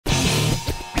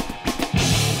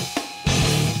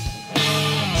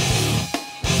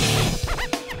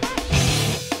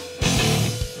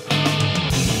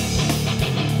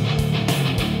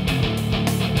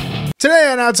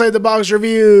Today on Outside the Box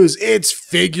Reviews, it's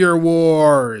Figure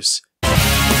Wars.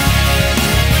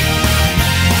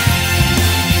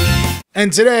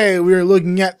 And today we are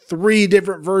looking at 3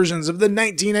 different versions of the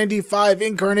 1995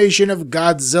 incarnation of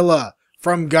Godzilla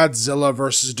from Godzilla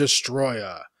vs.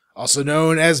 Destroya, also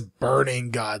known as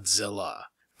Burning Godzilla.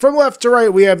 From left to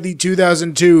right, we have the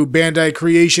 2002 Bandai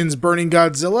Creations Burning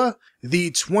Godzilla,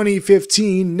 the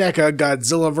 2015 NECA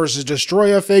Godzilla vs.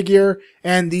 Destroya figure,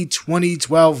 and the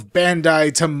 2012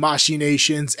 Bandai Tamashii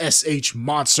Nations SH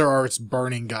Monsterarts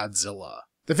Burning Godzilla.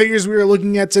 The figures we are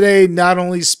looking at today not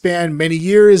only span many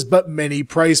years, but many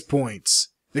price points.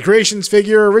 The Creations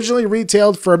figure originally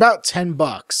retailed for about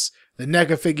 $10, the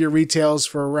NECA figure retails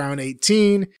for around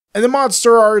 $18, and the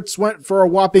Monsterarts went for a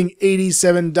whopping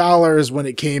 $87 when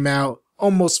it came out,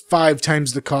 almost 5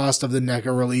 times the cost of the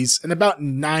NECA release and about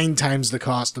 9 times the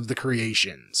cost of the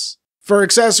Creations. For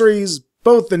accessories,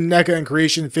 both the NECA and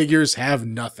Creation figures have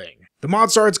nothing. The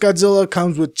Monsterarts Godzilla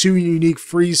comes with 2 unique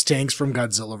freeze tanks from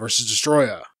Godzilla vs.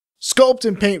 Destroya. Sculpt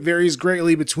and paint varies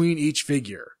greatly between each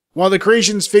figure. While the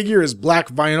Creations figure is black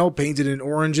vinyl painted in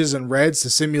oranges and reds to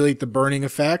simulate the burning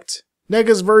effect,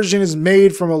 NECA's version is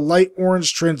made from a light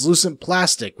orange translucent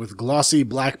plastic with glossy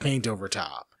black paint over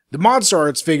top. The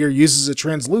Monsterarts figure uses a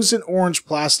translucent orange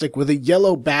plastic with a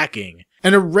yellow backing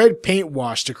and a red paint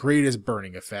wash to create its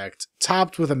burning effect,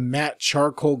 topped with a matte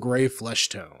charcoal gray flesh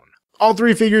tone. All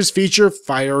 3 figures feature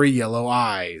fiery yellow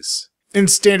eyes. In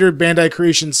standard Bandai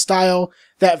Creation style,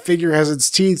 that figure has its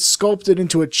teeth sculpted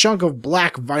into a chunk of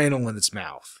black vinyl in its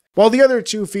mouth, while the other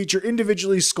 2 feature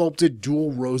individually sculpted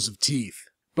dual rows of teeth.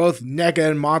 Both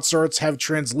NECA and Monsterarts have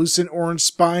translucent orange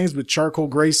spines with charcoal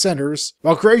gray centers,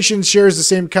 while Creation shares the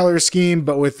same color scheme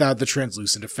but without the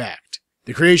translucent effect.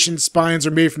 The Creation spines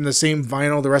are made from the same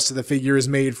vinyl the rest of the figure is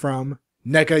made from.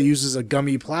 NECA uses a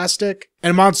gummy plastic,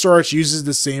 and Monsterarts uses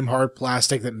the same hard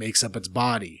plastic that makes up its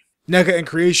body. NECA and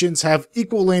Creations have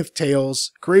equal length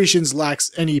tails. Creations lacks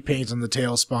any paint on the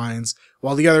tail spines,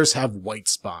 while the others have white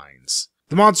spines.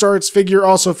 The Monsterarts figure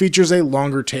also features a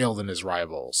longer tail than his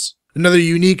rivals. Another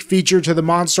unique feature to the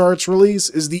Monsterarts release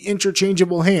is the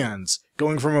interchangeable hands,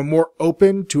 going from a more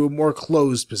open to a more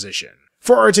closed position.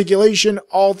 For articulation,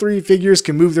 all 3 figures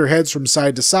can move their heads from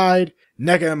side to side.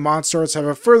 NECA and Monsterarts have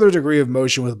a further degree of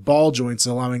motion with ball joints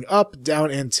allowing up, down,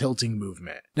 and tilting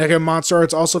movement. NECA and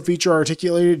Monsterarts also feature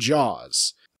articulated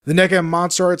jaws. The NECA and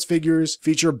Monsterarts figures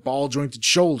feature ball jointed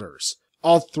shoulders.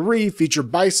 All 3 feature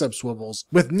bicep swivels,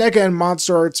 with NECA and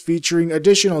Monsterarts featuring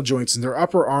additional joints in their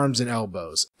upper arms and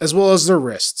elbows, as well as their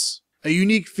wrists. A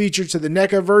unique feature to the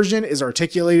NECA version is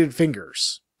articulated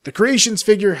fingers. The Creations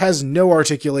figure has no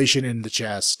articulation in the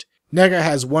chest. NECA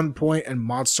has 1 point and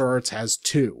Monsterarts has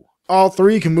 2. All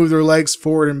 3 can move their legs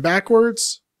forward and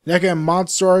backwards. NECA and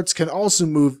Monsterarts can also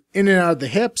move in and out of the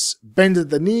hips, bend at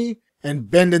the knee,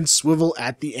 and bend and swivel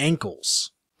at the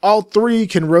ankles. All 3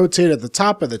 can rotate at the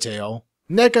top of the tail.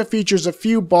 NECA features a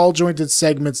few ball-jointed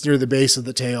segments near the base of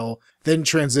the tail, then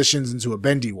transitions into a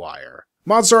bendy wire.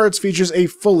 Monsterarts features a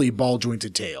fully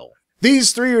ball-jointed tail.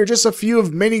 These 3 are just a few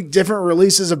of many different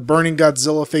releases of Burning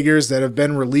Godzilla figures that have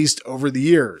been released over the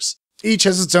years. Each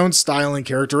has its own style and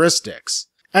characteristics.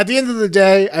 At the end of the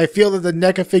day, I feel that the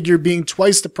NECA figure being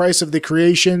twice the price of the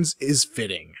Creations is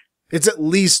fitting. It's at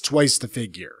least twice the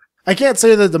figure. I can't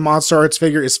say that the Monsterarts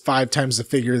figure is 5 times the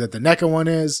figure that the NECA one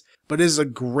is, but it is a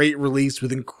great release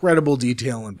with incredible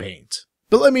detail and paint.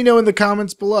 But let me know in the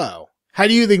comments below, how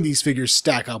do you think these figures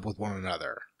stack up with one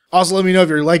another? Also let me know if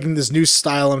you're liking this new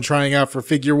style I'm trying out for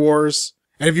Figure Wars,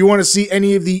 and if you want to see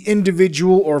any of the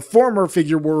individual or former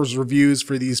Figure Wars reviews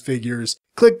for these figures,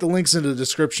 click the links in the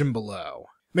description below.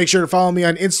 Make sure to follow me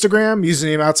on Instagram,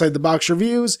 username Outside the Box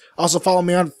Reviews. Also follow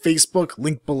me on Facebook,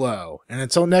 link below. And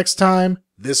until next time,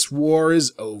 this war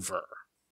is over.